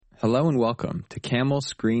Hello and welcome to Camel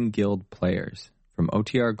Screen Guild Players from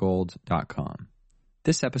OTRGold.com.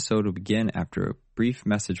 This episode will begin after a brief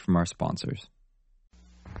message from our sponsors.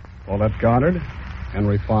 Paulette Goddard,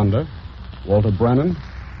 Henry Fonda, Walter Brennan,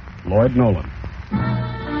 Lloyd Nolan.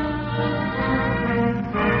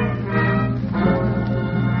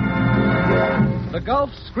 The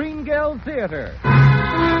Gulf Screen Guild Theater.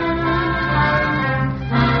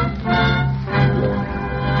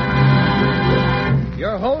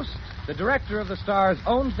 Your host, the director of the Star's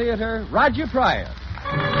own theater, Roger Pryor.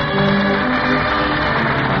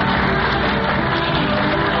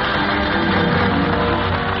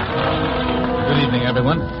 Good evening,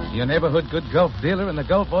 everyone. Your neighborhood good Gulf dealer and the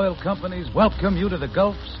Gulf Oil Companies welcome you to the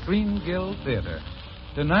Gulf Screen Guild Theater.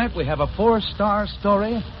 Tonight we have a 4-star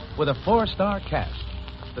story with a 4-star cast.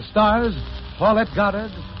 The stars, Paulette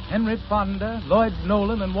Goddard, Henry Fonda, Lloyd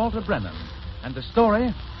Nolan, and Walter Brennan. And the story,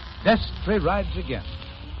 Destry Rides Again.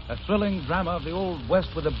 A thrilling drama of the Old West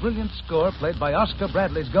with a brilliant score played by Oscar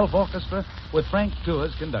Bradley's Gulf Orchestra with Frank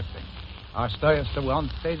Tours conducting. Our stars will be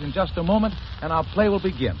on stage in just a moment, and our play will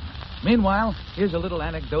begin. Meanwhile, here's a little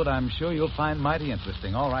anecdote I'm sure you'll find mighty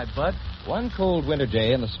interesting. All right, Bud? One cold winter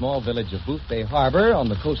day in the small village of Boothbay Harbor on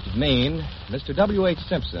the coast of Maine, Mr. W.H.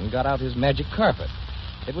 Simpson got out his magic carpet.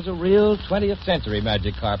 It was a real 20th century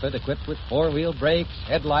magic carpet equipped with 4-wheel brakes,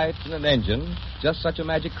 headlights, and an engine. Just such a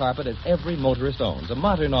magic carpet as every motorist owns, a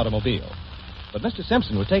modern automobile. But Mr.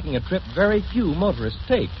 Simpson was taking a trip very few motorists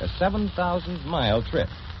take, a 7,000-mile trip.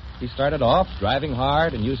 He started off driving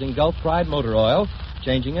hard and using Gulf Pride motor oil,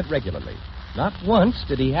 changing it regularly. Not once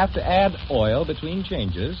did he have to add oil between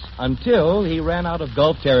changes until he ran out of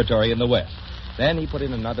Gulf territory in the west. Then he put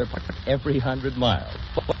in another every 100 miles.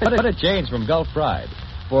 What a change from Gulf Pride.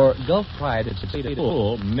 For Gulf Pride had succeeded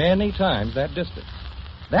full many times that distance.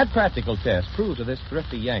 That practical test proved to this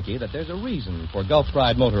thrifty Yankee that there's a reason for Gulf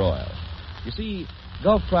Pride motor oil. You see,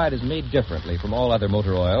 Gulf Pride is made differently from all other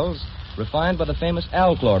motor oils, refined by the famous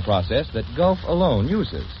Alchlor process that Gulf alone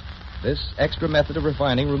uses. This extra method of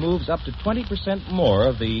refining removes up to 20% more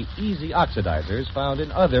of the easy oxidizers found in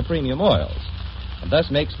other premium oils, and thus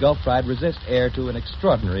makes Gulf Pride resist air to an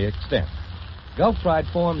extraordinary extent. Gulf Pride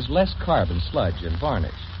forms less carbon, sludge, and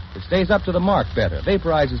varnish. It stays up to the mark better,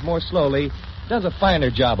 vaporizes more slowly, does a finer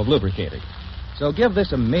job of lubricating. So give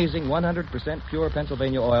this amazing 100% pure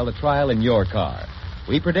Pennsylvania oil a trial in your car.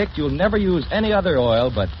 We predict you'll never use any other oil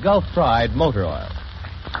but Gulf Pride motor oil.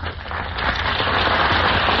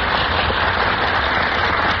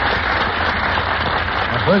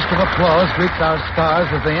 A burst of applause greets our stars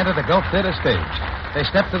as they enter the Gulf Theater stage. They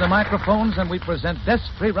step to the microphones and we present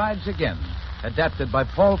Destry Rides Again, adapted by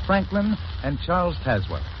Paul Franklin and Charles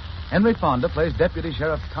Tazewell. Henry Fonda plays Deputy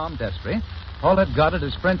Sheriff Tom Destry. Paulette Goddard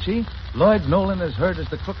is Frenchie. Lloyd Nolan is heard as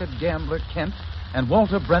the crooked gambler Kent. And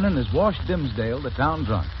Walter Brennan is Wash Dimsdale, the town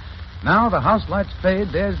drunk. Now the house lights fade.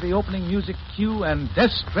 There's the opening music cue, and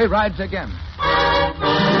Destry Rides Again.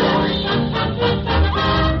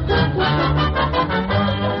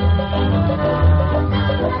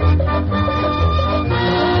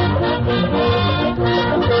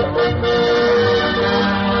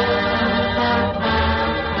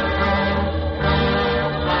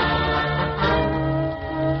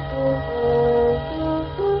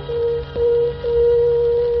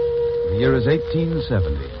 The year is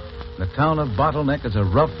 1870. The town of Bottleneck is a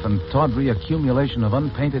rough and tawdry accumulation of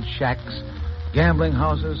unpainted shacks, gambling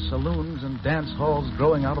houses, saloons, and dance halls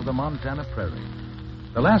growing out of the Montana prairie.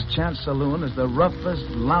 The Last Chance Saloon is the roughest,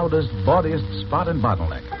 loudest, bawdiest spot in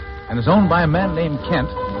Bottleneck, and is owned by a man named Kent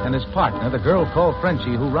and his partner, the girl called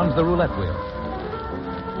Frenchie, who runs the roulette wheel.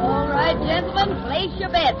 All right, gentlemen, place your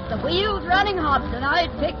bets. The wheel's running hot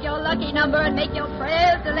tonight. Pick your lucky number and make your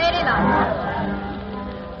prayers to Lady Luck.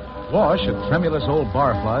 Wash, a tremulous old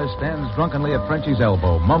barfly, stands drunkenly at Frenchie's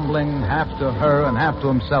elbow, mumbling half to her and half to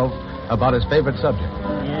himself about his favorite subject.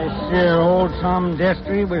 Yes, sir. Old Tom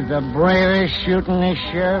Destry was the bravest shootingest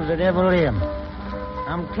sheriff that ever lived.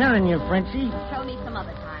 I'm telling you, Frenchie. Show me some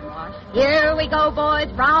other time, Wash. Here we go, boys.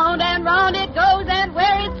 Round and round it goes, and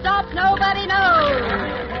where it stops, nobody knows.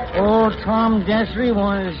 Old Tom Destry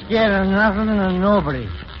wasn't scared of nothing and nobody.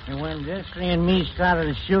 And when Destry and me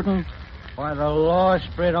started shooting, why, the law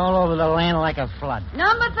spread all over the land like a flood.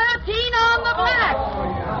 Number 13 on the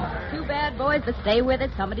black. Too bad, boys, but stay with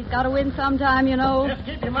it. Somebody's got to win sometime, you know. Just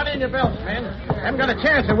keep your money in your belts, man. Haven't got a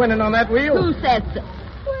chance of winning on that wheel. Who said so?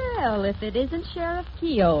 Well, if it isn't Sheriff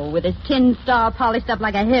Keogh with his tin star polished up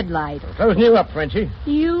like a headlight. Well, closing you up, Frenchie.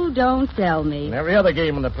 You don't tell me. And every other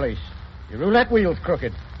game in the place. Your roulette wheel's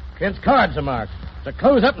crooked. Kent's cards are marked. So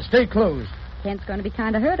close up and stay closed. Kent's going to be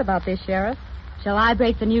kind of hurt about this, Sheriff. Shall I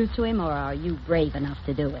break the news to him, or are you brave enough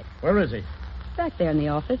to do it? Where is he? Back there in the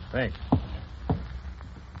office. Thanks.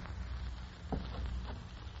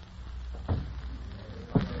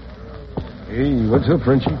 Hey, what's up,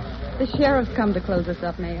 Frenchie? The sheriff's come to close us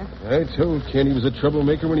up, Mayor. I told Ken he was a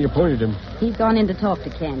troublemaker when he appointed him. He's gone in to talk to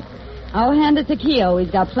Kent. I'll hand it to Keogh. He's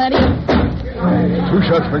got plenty of... 2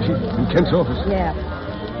 shots, Frenchie, in Kent's office. Yeah,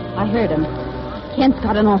 I heard him. Kent's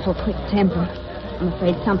got an awful quick temper. I'm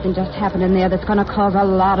afraid something just happened in there that's going to cause a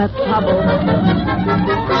lot of trouble.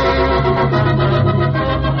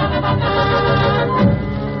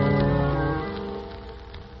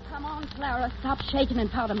 Come on, Clara. Stop shaking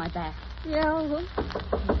and powder my back. Yeah.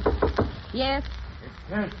 Yes? It's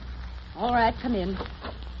Kent. All right, come in.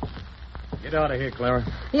 Get out of here, Clara.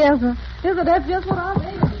 Yes, sir. Yes, sir. That's just what I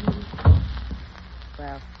think.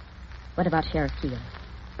 Well, what about Sheriff Keogh?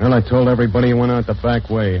 Well, I told everybody he went out the back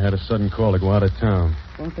way. Had a sudden call to go out of town.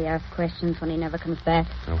 Won't they ask questions when he never comes back?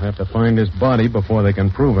 They'll have to find his body before they can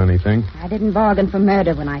prove anything. I didn't bargain for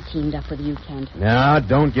murder when I teamed up with you, Kent. Now,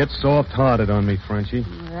 don't get soft-hearted on me, Frenchie.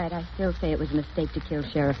 All right, I still say it was a mistake to kill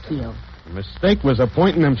Sheriff Keogh. The mistake was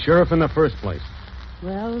appointing him sheriff in the first place.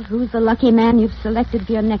 Well, who's the lucky man you've selected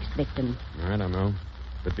for your next victim? I don't know.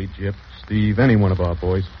 Could be Jip, Steve, any one of our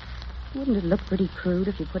boys. Wouldn't it look pretty crude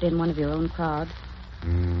if you put in one of your own crowd?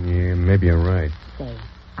 Yeah, maybe you're right. Say,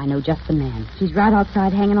 I know just the man. He's right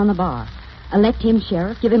outside hanging on the bar. Elect him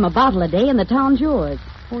sheriff, give him a bottle a day, and the town's yours.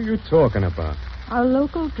 Who are you talking about? Our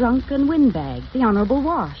local drunk and windbag, the Honorable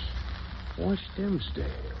Wash. Wash Dimsdale.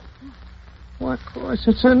 Why, of course,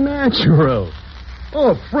 it's a natural.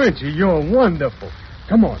 Oh, Frenchie, you're wonderful.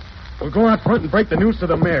 Come on. We'll go out front and break the news to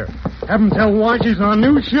the mayor. Have him tell Wash he's our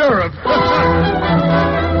new sheriff.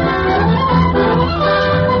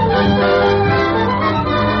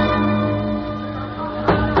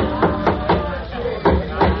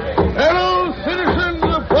 Hello, citizens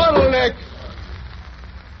of Bottleneck.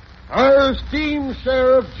 Our esteemed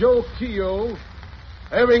Sheriff Joe Keogh,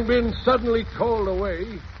 having been suddenly called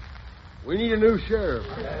away, we need a new sheriff.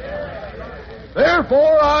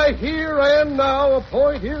 Therefore, I here and now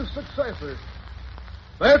appoint his successor,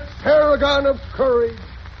 that paragon of courage,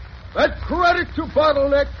 that credit to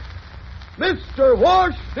Bottleneck, Mr.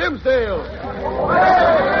 Wash Dimsdale.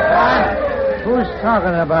 Who's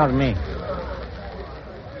talking about me?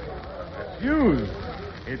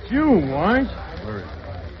 It's you, Wash.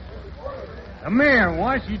 The mayor,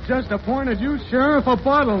 Wash, he just appointed you sheriff of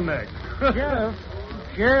Bottleneck. Sheriff?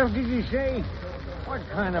 Sheriff, did you say? What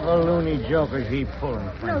kind of a loony joke is he pulling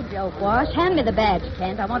from? No joke, Wash. Hand me the badge,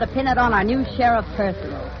 Kent. I want to pin it on our new sheriff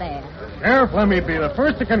personal. There. Sheriff, let me be the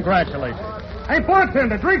first to congratulate you. Hey,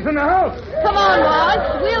 bartender, drinks in the house. Come on,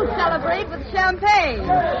 Wash. We'll celebrate with champagne.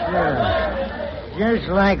 Sure. Just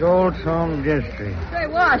like old Tom Destry. Say,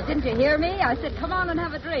 Wash, didn't you hear me? I said, come on and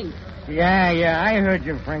have a drink. Yeah, I heard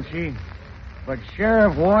you, Frenchie. But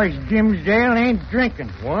Sheriff Wash Dimsdale ain't drinking.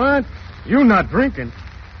 What? You not drinking?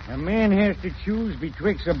 A man has to choose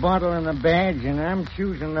betwixt a bottle and a badge, and I'm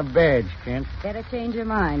choosing the badge, Kent. Better change your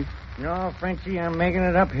mind. No, Frenchie, I'm making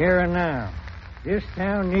it up here and now. This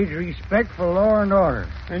town needs respect for law and order.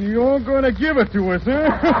 And you're going to give it to us, huh?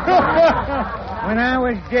 When I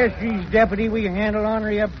was Destry's deputy, we handled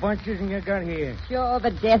ornery up bunches, and you got here. Sure,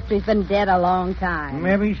 but Destry's been dead a long time.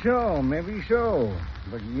 Maybe so.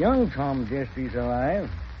 But young Tom Destry's alive.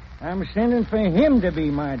 I'm sending for him to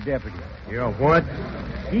be my deputy. You're what?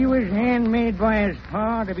 He was handmade by his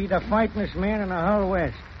pa to be the fightingest man in the Hull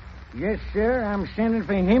West. Yes, sir, I'm sending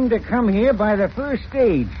for him to come here by the first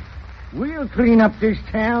stage. We'll clean up this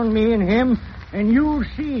town, me and him, and you'll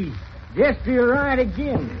see. Destry will ride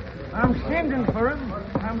again. I'm sending for him.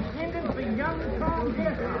 I'm sending for young Tom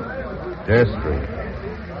Destry.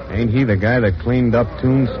 Destry. Ain't he the guy that cleaned up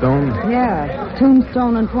Tombstone? Yeah,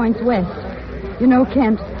 Tombstone and Points West. You know,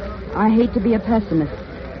 Kent, I hate to be a pessimist,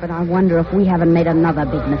 but I wonder if we haven't made another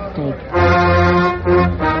big mistake.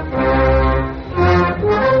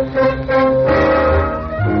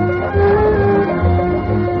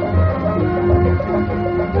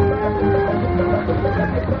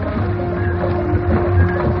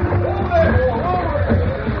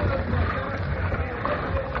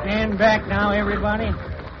 Stand back now, everybody.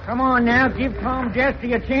 Come on now, give Tom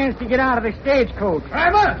Destry a chance to get out of the stagecoach.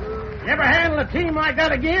 Driver, you ever handle a team like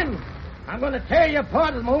that again? I'm going to tear you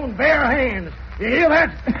apart with my own bare hands. You hear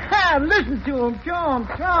that? Listen to him, Tom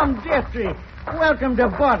Destry. Welcome to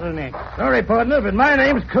Bottleneck. Sorry, partner, but my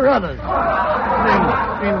name's Carruthers.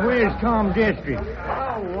 And where's Tom Destry?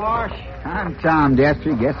 Oh, Wash. I'm Tom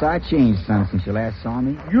Destry. Guess I changed some since you last saw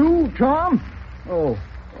me. You, Tom? Oh,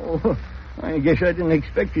 I guess I didn't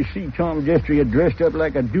expect to see Tom Destry dressed up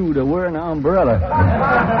like a dude wearing an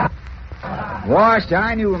umbrella. Wash,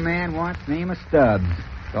 I knew a man once named Stubbs.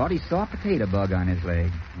 Thought he saw a potato bug on his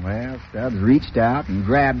leg. Well, Stubbs reached out and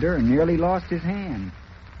grabbed her and nearly lost his hand.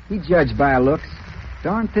 He judged by her looks.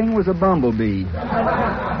 Darn thing was a bumblebee.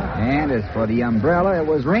 And as for the umbrella, it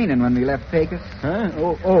was raining when we left Pecos. Huh?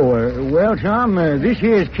 Well, Tom, this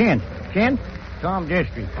here's Kent. Kent, Tom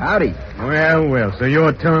Destry. Howdy. Well, so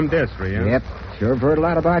you're Tom Destry, huh? Yep, sure have heard a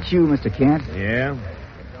lot about you, Mr. Kent. Yeah?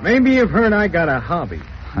 Maybe you've heard I got a hobby.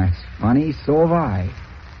 That's funny, so have I.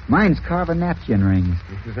 Mine's carving napkin rings.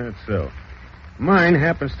 Is that so? Mine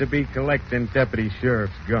happens to be collecting deputy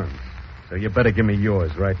sheriff's guns. So you better give me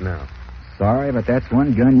yours right now. Sorry, but that's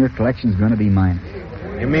one gun your collection's going to be mine.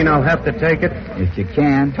 You mean I'll have to take it? If you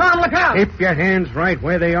can. Tom, look out! Keep your hands right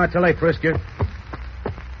where they are till I frisk you.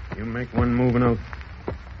 You make one move and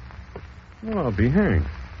well, I'll be hanged.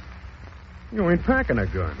 You ain't packing a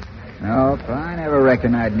gun. Nope, I never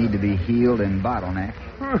reckoned I'd need to be healed and bottlenecked.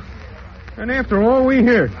 Huh. And after all we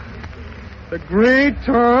heard, the great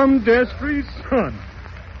Tom Destry's son,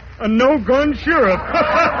 a no-gun sheriff.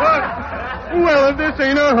 Well, if this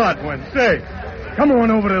ain't a hot one, say, come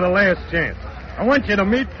on over to the last chance. I want you to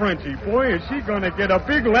meet Frenchie. Boy, is she going to get a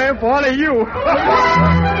big laugh out of you.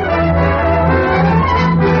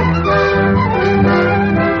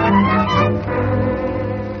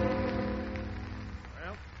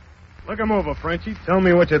 Well, look him over, Frenchie. Tell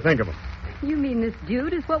me what you think of him. You mean this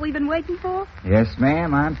dude is what we've been waiting for? Yes,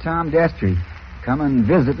 ma'am, I'm Tom Destry. Coming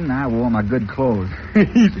visiting, I wore my good clothes.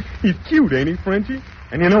 He's cute, ain't he, Frenchie?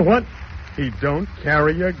 And you know what? He don't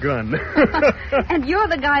carry a gun. And you're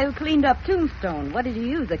the guy who cleaned up Tombstone. What did you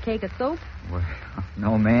use, a cake of soap? Well,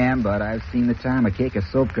 no, ma'am, but I've seen the time a cake of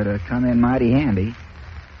soap could have come in mighty handy.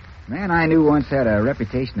 Man I knew once had a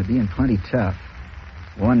reputation of being plenty tough.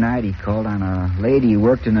 One night he called on a lady who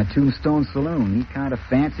worked in a Tombstone saloon. He kind of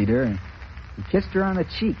fancied her, and he kissed her on the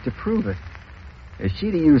cheek to prove it. If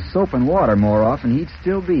she'd have used soap and water more often, he'd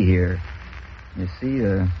still be here. You see,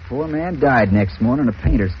 the poor man died next morning of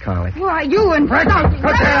painter's colic. Why, you and Frank, Frankie.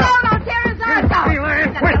 cut Let that alone, I'll tear his eyes out. Hey, Larry,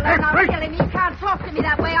 Let wait, alone, I'll wait. kill him. He can't talk to me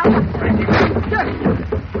that way.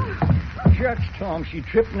 Shucks, Tom, she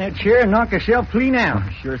tripped in that chair and knocked herself clean out.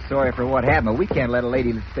 I'm sure sorry for what happened, but we can't let a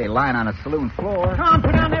lady stay lying on a saloon floor. Tom,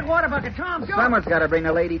 put down that water bucket. Tom, go. Someone's got to bring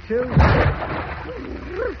the lady, too.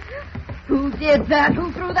 Who did that? Who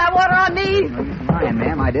threw that water on me? It's mine,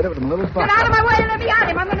 ma'am. I did it with a little Get bucket. out of my way and let me at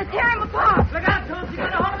him. I'm going to tear him apart. Look out, Tom. She's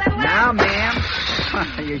going to hold that lamp. Now, ma'am,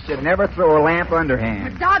 you should never throw a lamp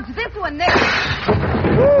underhand. Dodge this one there.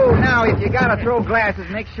 Ooh, now, if you got to throw glasses,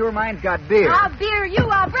 make sure mine's got beer. I'll beer you.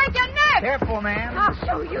 I'll break your neck. Careful, ma'am. I'll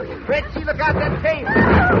show you. You Fritzy, look out that tape.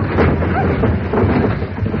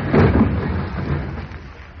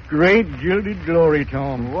 Great gilded glory,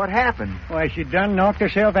 Tom. What happened? Why, she done knocked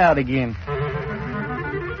herself out again.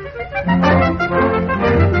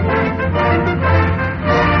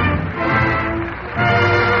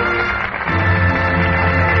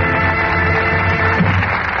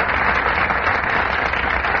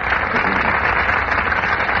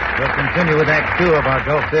 We'll continue with Act 2 of our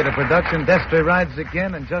Gulf Theater production. Destry rides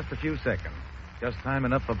again in just a few seconds. Just time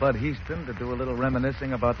enough for Bud Heaston to do a little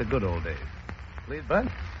reminiscing about the good old days. Please,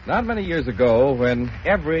 Bud. Not many years ago, when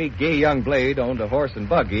every gay young blade owned a horse and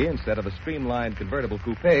buggy instead of a streamlined convertible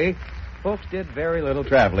coupe, folks did very little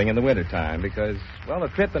traveling in the wintertime because, well, a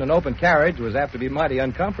trip in an open carriage was apt to be mighty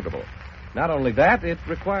uncomfortable. Not only that, it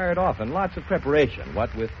required often lots of preparation,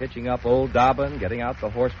 what with hitching up old Dobbin, getting out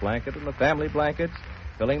the horse blanket and the family blankets,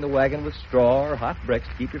 filling the wagon with straw or hot bricks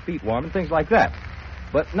to keep your feet warm, and things like that.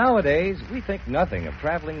 But nowadays, we think nothing of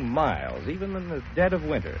traveling miles, even in the dead of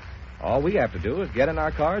winter. All we have to do is get in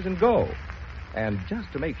our cars and go. And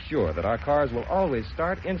just to make sure that our cars will always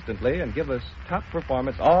start instantly and give us top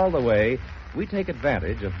performance all the way, we take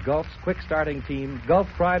advantage of Gulf's quick-starting team, Gulf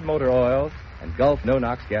Pride Motor Oil, and Gulf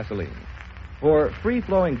No-Nox Gasoline. For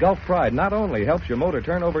free-flowing Gulf Pride not only helps your motor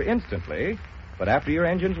turn over instantly, but after your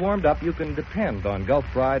engine's warmed up, you can depend on Gulf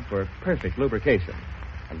Pride for perfect lubrication.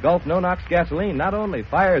 And Gulf No-Nox Gasoline not only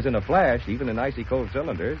fires in a flash, even in icy cold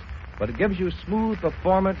cylinders, but it gives you smooth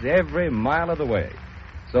performance every mile of the way.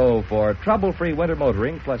 So for trouble-free winter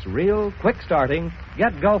motoring plus real quick starting,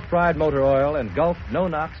 get Gulf Pride Motor Oil and Gulf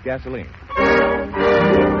No-Nox Gasoline.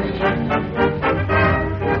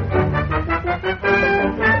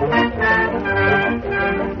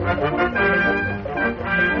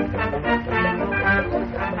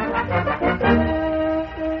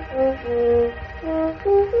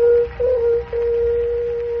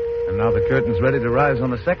 Now the curtain's ready to rise on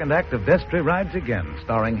the second act of Destry Rides Again,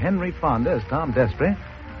 starring Henry Fonda as Tom Destry,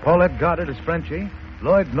 Paulette Goddard as Frenchie,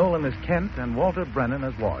 Lloyd Nolan as Kent, and Walter Brennan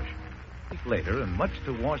as Wash. A week later, and much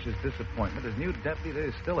to Wash's disappointment, his new deputy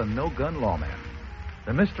is still a no-gun lawman.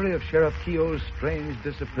 The mystery of Sheriff Keogh's strange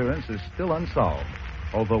disappearance is still unsolved,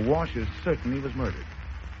 although Wash is certain he was murdered.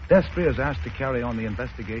 Destry is asked to carry on the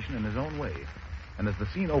investigation in his own way, and as the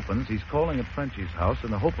scene opens, he's calling at Frenchie's house in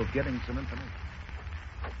the hope of getting some information.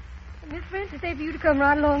 Miss Frenchie, say for you to come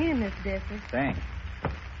right along in, Mr. Destry. Thanks.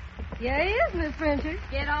 Yeah, he is, Miss Frenchie.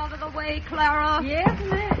 Get out of the way, Clara. Yes,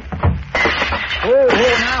 ma'am. Oh,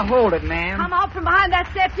 now hold it, ma'am. Come out from behind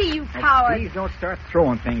that settee, you coward. Please don't start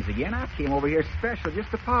throwing things again. I came over here special just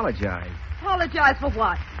to apologize. Apologize for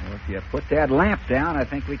what? Well, if you put that lamp down, I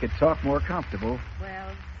think we could talk more comfortable.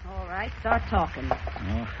 Well, all right, start talking.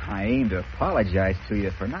 Well, I aim to apologize to you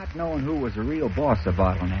for not knowing who was the real boss of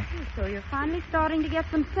Bottleneck. So you're finally starting to get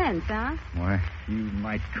some sense, huh? Well, you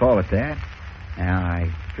might call it that. Now, I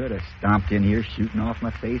could have stomped in here shooting off my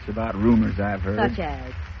face about rumors I've heard. Such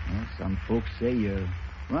as? Well, some folks say you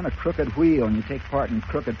run a crooked wheel and you take part in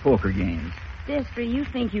crooked poker games. Destry, you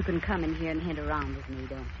think you can come in here and hint around with me,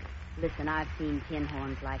 don't you? Listen, I've seen tin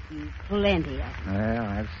horns like you, plenty of them. Well,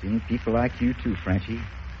 I've seen people like you, too, Frenchie.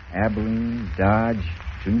 Abilene, Dodge,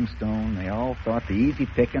 Tombstone, they all thought the easy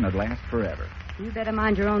picking would last forever. You better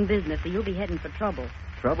mind your own business, or you'll be heading for trouble.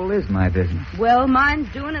 Trouble is my business. Well, mine's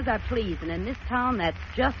doing as I please, and in this town, that's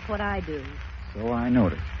just what I do. So I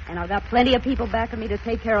noticed. And I've got plenty of people backing me to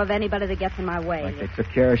take care of anybody that gets in my way. Like they took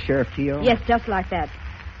care of Sheriff Keogh? Yes, just like that.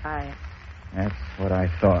 That's what I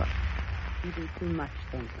thought. You do too much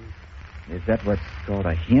thinking. Is that what's called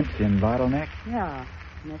a hint in Bottleneck? Yeah.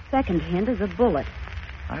 And the second hint is a bullet.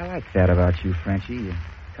 I like that about you, Frenchie. You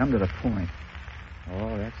come to the point.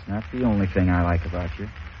 Oh, that's not the only thing I like about you.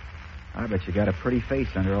 I bet you got a pretty face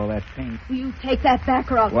under all that paint. You take that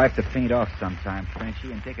back, or I'll... Wipe the paint off sometime,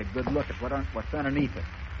 Frenchie, and take a good look at what's underneath it.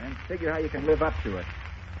 And figure how you can live up to it.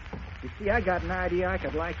 You see, I got an idea I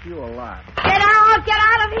could like you a lot. Get out! Get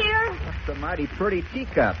out of here! That's a mighty pretty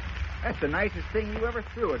teacup. That's the nicest thing you ever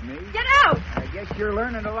threw at me. Get out! I guess you're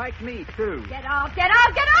learning to like me, too. Get out! Get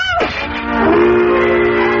out! Get out!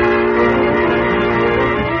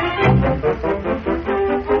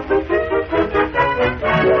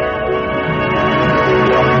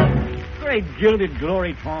 Great gilded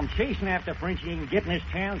glory, Tom. Chasing after Frenchie and getting this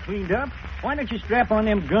town cleaned up. Why don't you strap on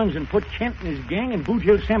them guns and put Kent and his gang in Boot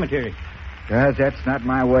Hill Cemetery? Because that's not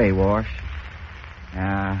my way, Wash.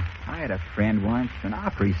 I had a friend once, an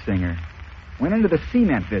Opry singer. Went into the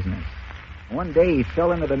cement business. One day he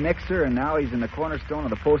fell into the mixer, and now he's in the cornerstone of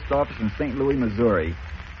the post office in St. Louis, Missouri.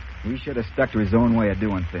 He should have stuck to his own way of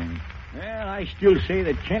doing things. Well, I still say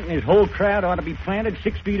that Kent and his whole crowd ought to be planted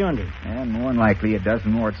 6 feet under. And more than likely, a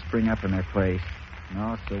dozen more would spring up in their place.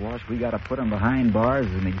 No, so, Wash, we got to put them behind bars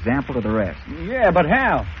as an example to the rest. Yeah, but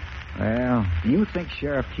how? Well, do you think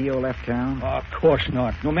Sheriff Keogh left town? Oh, of course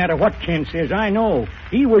not. No matter what Kent says, I know.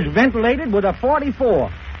 He was ventilated with a .44.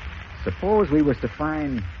 Suppose we was to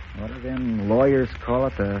find, what do them lawyers call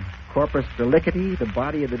it, the corpus delicti, the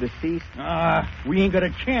body of the deceased? We ain't got a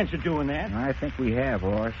chance of doing that. I think we have,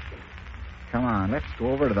 Wash. Come on, let's go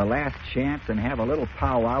over to the last chance and have a little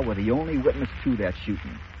powwow with the only witness to that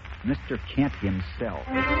shooting, Mr. Kent himself.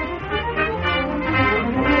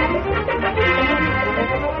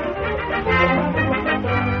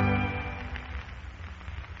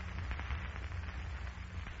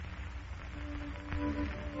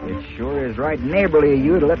 It sure is right neighborly of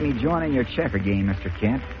you to let me join in your checker game, Mr.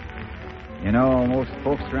 Kent. You know, most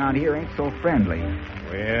folks around here ain't so friendly.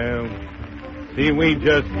 Well, see, we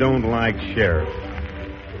just don't like sheriffs.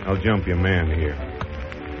 I'll jump your man here.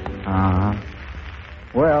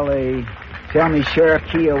 Well, they tell me Sheriff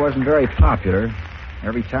Keogh wasn't very popular.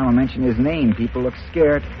 Every time I mention his name, people look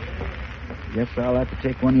scared. Guess I'll have to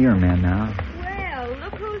take one of your men now. Well,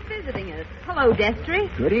 look who's visiting us. Hello, Destry.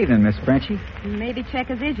 Good evening, Miss Frenchie. Maybe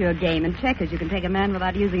checkers is your game. In checkers, you can take a man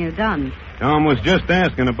without using a gun. Tom was just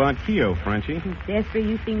asking about Keogh, Frenchie. Destry,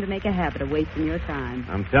 you seem to make a habit of wasting your time.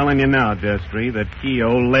 I'm telling you now, Destry, that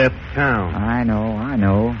Keogh left town. I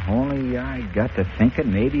know. Only I got to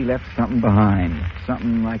thinking maybe he left something behind.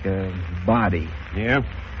 Something like a body. Yeah?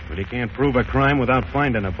 But he can't prove a crime without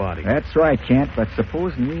finding a body. That's right, Kent, but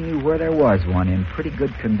supposing we knew where there was one in pretty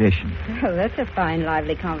good condition. Well, that's a fine,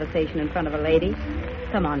 lively conversation in front of a lady.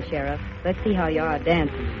 Come on, Sheriff. Let's see how you are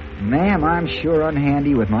dancing. Ma'am, I'm sure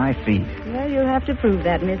unhandy with my feet. Well, you'll have to prove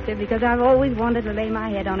that, mister, because I've always wanted to lay my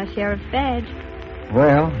head on a sheriff's badge.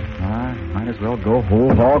 Well, I might as well go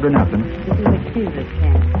whole hog or nothing. If you'll excuse us,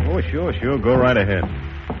 Kent. Oh, sure. Go right ahead.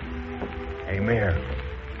 Hey, Mayor,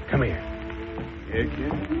 come here. Yeah,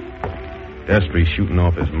 kid? Destry's shooting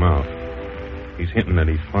off his mouth. He's hinting that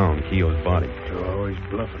he's found Keogh's body. Oh, he's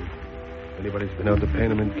bluffing. If anybody's been out to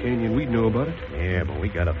Panamint Canyon, we'd know about it. Yeah, but we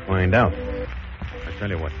gotta find out. I tell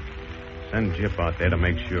you what. Send Jip out there to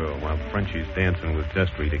make sure while Frenchie's dancing with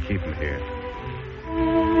Destry to keep him here.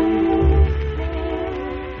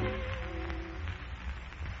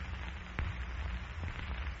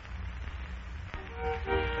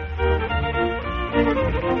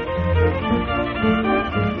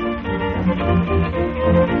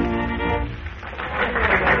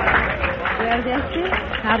 Well, Destry,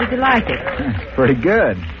 how did you like it? Pretty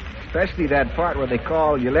good. Especially that part where they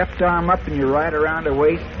call your left arm up and your right around her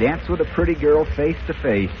waist, dance with a pretty girl face to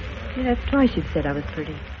face. Yeah, that's twice you've said I was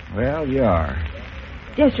pretty. Well, you are.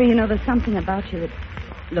 Destry, you know, there's something about you that...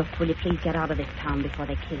 Look, will you please get out of this town before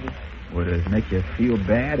they kill you? Would it make you feel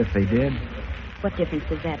bad if they did? What difference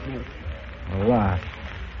does that make? A lot.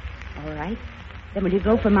 All right. Then will you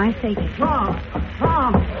go for my sake? Tom,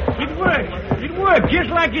 it worked. It worked, just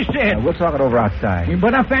like you said. We'll talk it over outside.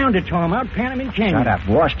 But I found it, Tom, out Panamint Canyon. Shut up,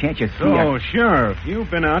 Wash. Can't you see So, it? Sheriff,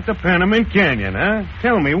 you've been out to Panamint Canyon, huh?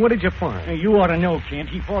 Tell me, what did you find? Hey, you ought to know, Kent.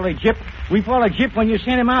 He followed Jip. We followed Jip when you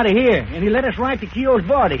sent him out of here, and he led us right to Keogh's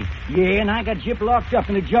body. Yeah, and I got Jip locked up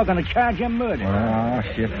in a jug on a charge of murder. Well,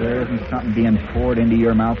 if there isn't something being poured into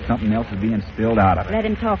your mouth, something else is being spilled out of it. Let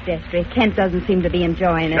him talk, Destry. Kent doesn't seem to be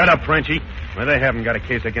enjoying it. Shut up, Frenchie. Well, they haven't got a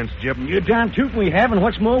case against Jip. You're darn tootin' we have, and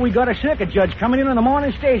what's more, we got a circuit judge coming in on the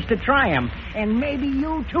morning stage to try him. And maybe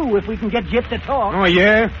you, too, if we can get Jip to talk. Oh,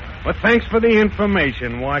 yeah? Well, thanks for the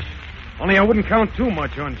information, Wash. Only I wouldn't count too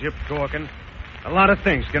much on Jip talking. A lot of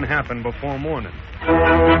things can happen before morning.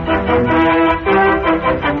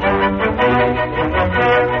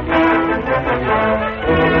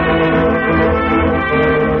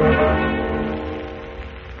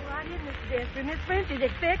 Miss Frenchie's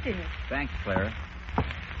expecting us. Thanks, Clara.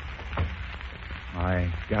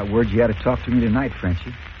 I got word you had to talk to me tonight,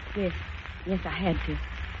 Frenchie. Yes, I had to.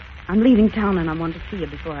 I'm leaving town, and I wanted to see you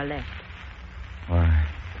before I left. Why,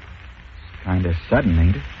 it's kind of sudden,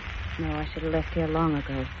 ain't it? No, I should have left here long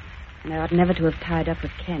ago. And I ought never to have tied up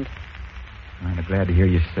with Kent. Kind of glad to hear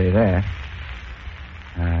you say that.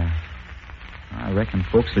 I reckon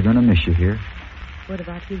folks are going to miss you here. What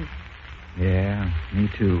about you? Yeah, me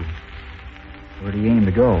too. Where do you aim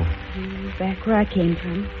to go? Back where I came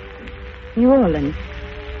from. New Orleans.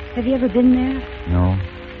 Have you ever been there? No.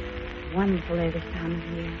 Wonderful there this time of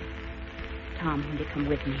year. Tom, will you come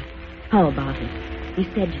with me? How about it? You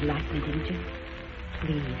said you liked me, didn't you?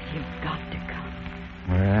 Please, you've got to come.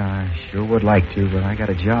 Well, I sure would like to, but I got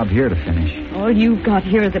a job here to finish. All you've got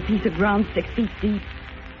here is a piece of ground 6 feet deep.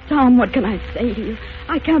 Tom, what can I say to you?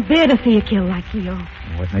 I can't bear to see you killed like Keo.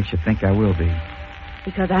 What makes you think I will be?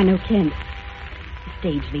 Because I know Kent. The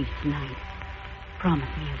stage leaves tonight. Promise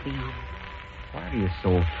me you'll be honest. Why are you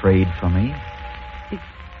so afraid for me?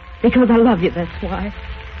 Because I love you, that's why.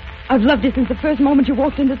 I've loved you since the first moment you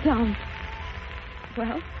walked into town.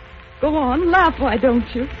 Well, go on, laugh, why don't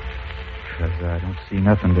you? Because I don't see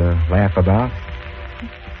nothing to laugh about.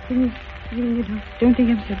 You don't think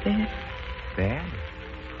I'm so bad? Bad?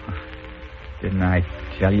 Didn't I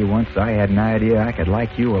tell you once I had an idea I could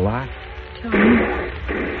like you a lot? Tom.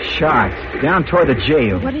 Shots down toward the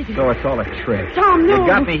jail. What is it? So it's all a trick. Tom, no. You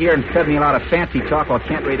got me here and fed me a lot of fancy talk while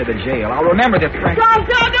Kent raided the jail. I'll remember this, Frank. Tom,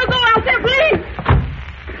 don't go out there, please!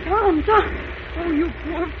 Tom. Oh, you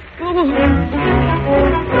poor fool.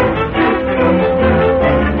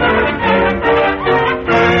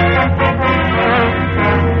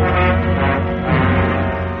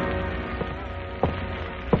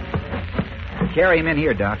 Carry him in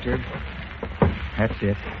here, Doctor. That's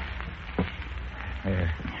it.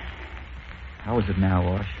 There. How is it now,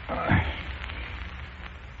 Wash?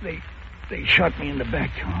 They shot me in the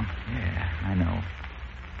back, Tom. Yeah, I know.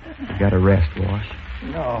 You got to rest, Wash.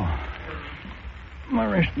 No. My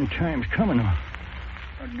resting time's coming.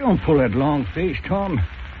 Don't pull that long face, Tom.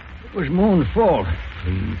 It was my own fault.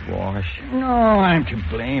 Please, Wash. No, I'm to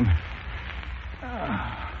blame.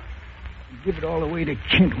 Give it all away to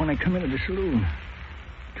Kent when I come into the saloon.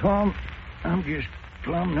 Tom, I'm just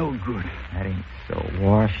plumb no good. That ain't so,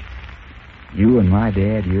 Wash. You and my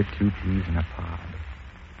dad, you're two peas in a pod.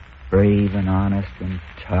 Brave and honest and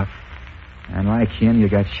tough. And like him, you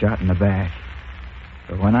got shot in the back.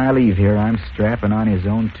 But when I leave here, I'm strapping on his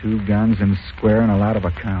own 2 guns and squaring a lot of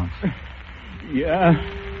accounts. Yeah,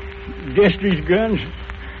 Destry's guns.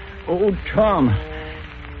 Old Tom.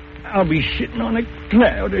 I'll be sitting on a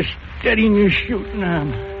cloud steadying your shooting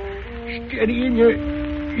arm. Steadying your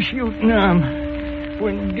shooting arm.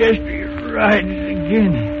 When Destry rides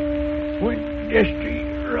again. When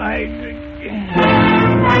Destry rides again.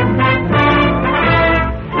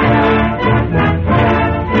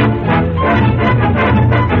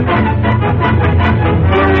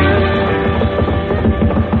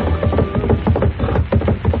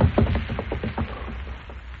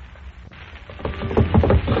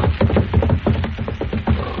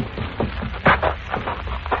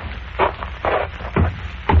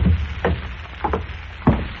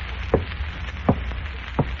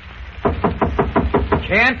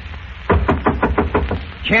 Kent?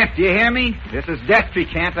 Kent, do you hear me? This is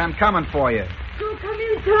Destry, Kent. I'm coming for you. Don't come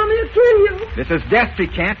in, Tom. He'll kill you. This is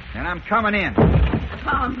Destry, Kent, and I'm coming in.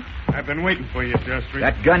 Tom. I've been waiting for you, Destry.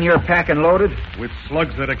 That gun you're packing loaded? With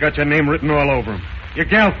slugs that have got your name written all over them. Your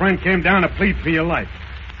gal friend came down to plead for your life.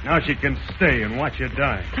 Now she can stay and watch you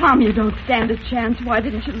die. Tom, you don't stand a chance. Why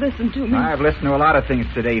didn't you listen to me? I've listened to a lot of things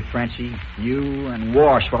today, Frenchie. You and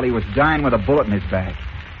Wash while he was dying with a bullet in his back.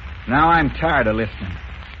 Now I'm tired of listening.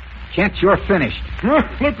 Kent, you're finished. Look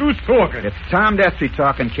who's talking. It's Tom Destry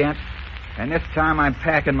talking, Kent. And this time I'm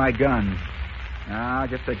packing my guns. Now,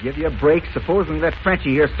 just to give you a break, suppose we let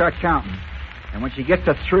Frenchie here start counting. And when she gets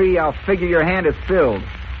to 3, I'll figure your hand is filled.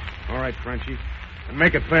 All right, Frenchie. And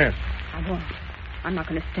make it fast. I won't. I'm not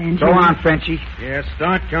going to stand Go here. on, Frenchie. Yeah,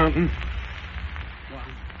 start counting. 1,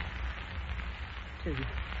 2.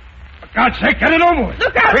 For God's sake, get it over with.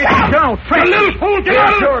 Look out, Frenchie, Tom! don't! Frenchie! You little fool, get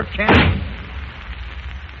out! Sure, Kent.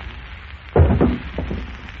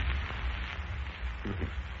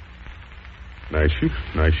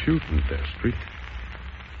 Nice shooting, Destry.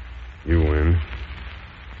 You win.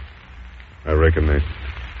 I reckon the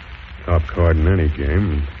top card in any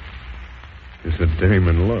game is a dame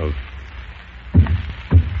in love.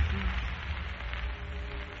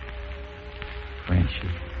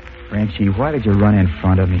 Frenchie, why did you run in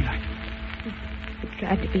front of me? You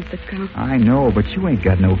tried to beat the count. I know, but you ain't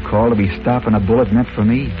got no call to be stopping a bullet meant for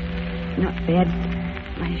me. Not bad.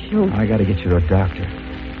 My shoulder. I gotta get you to a doctor.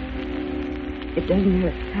 It doesn't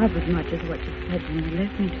hurt half as much as what you said when you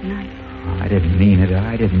left me tonight. I didn't mean it.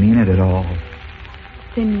 I didn't mean it at all.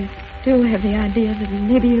 Then you still have the idea that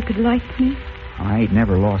maybe you could like me? I ain't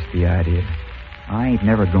never lost the idea. I ain't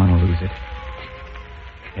never gonna lose it.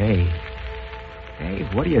 Hey,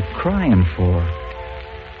 what are you crying for?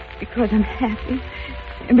 Because I'm happy.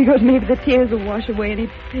 And because maybe the tears will wash away any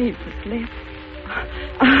pain that's left.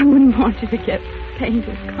 I wouldn't want you to get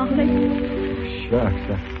painful colic.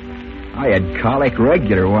 Shucks, I had colic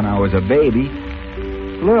regular when I was a baby.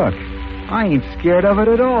 Look, I ain't scared of it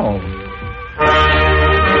at all.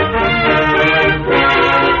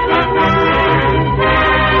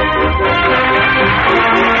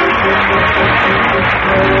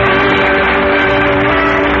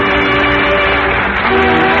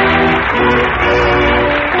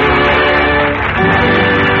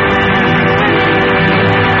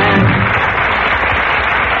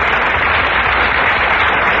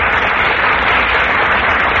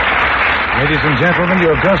 Ladies and gentlemen, you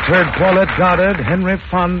have just heard Paulette Goddard, Henry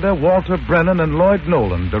Fonda, Walter Brennan, and Lloyd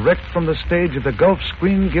Nolan direct from the stage of the Gulf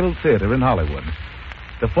Screen Guild Theater in Hollywood.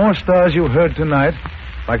 The 4 stars you heard tonight,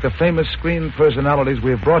 like the famous screen personalities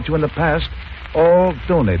we have brought you in the past, all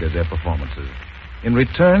donated their performances. In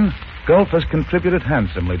return, Gulf has contributed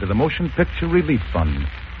handsomely to the Motion Picture Relief Fund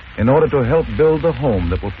in order to help build a home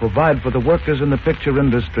that will provide for the workers in the picture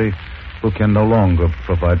industry who can no longer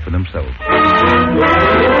provide for themselves.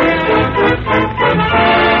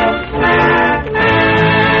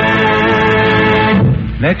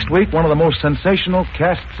 Next week, one of the most sensational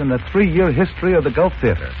casts in the 3-year history of the Gulf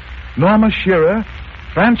Theater. Norma Shearer,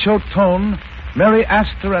 Francho Tone, Mary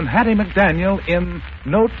Astor, and Hattie McDaniel in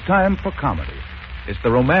No Time for Comedy. It's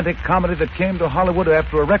the romantic comedy that came to Hollywood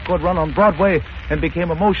after a record run on Broadway and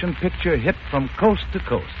became a motion picture hit from coast to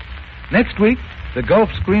coast. Next week, the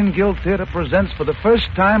Gulf Screen Guild Theater presents for the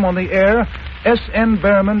first time on the air S.N.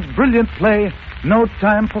 Behrman's brilliant play, No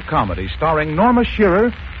Time for Comedy, starring Norma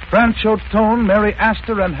Shearer, Francho Tone, Mary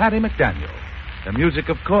Astor, and Hattie McDaniel. The music,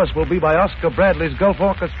 of course, will be by Oscar Bradley's Gulf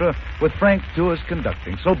Orchestra with Frank Tours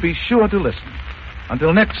conducting, so be sure to listen.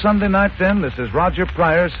 Until next Sunday night, then, this is Roger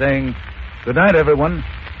Pryor saying, good night, everyone,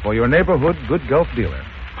 for your neighborhood Good Gulf dealer.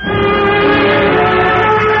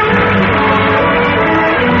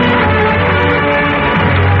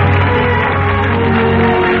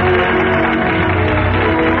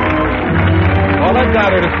 Paulette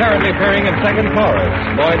Goddard is currently appearing in second chorus.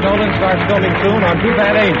 Lloyd Nolan starts filming soon on Two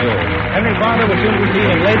Bad Angels. Henry Fonda will soon be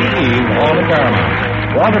seen in Lady Eve, all at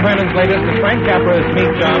Paramount. Walter Brennan's latest is Frank Capra's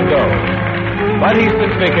Meet John Doe. Bud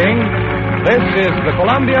Easton speaking. This is the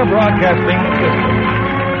Columbia Broadcasting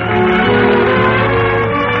System.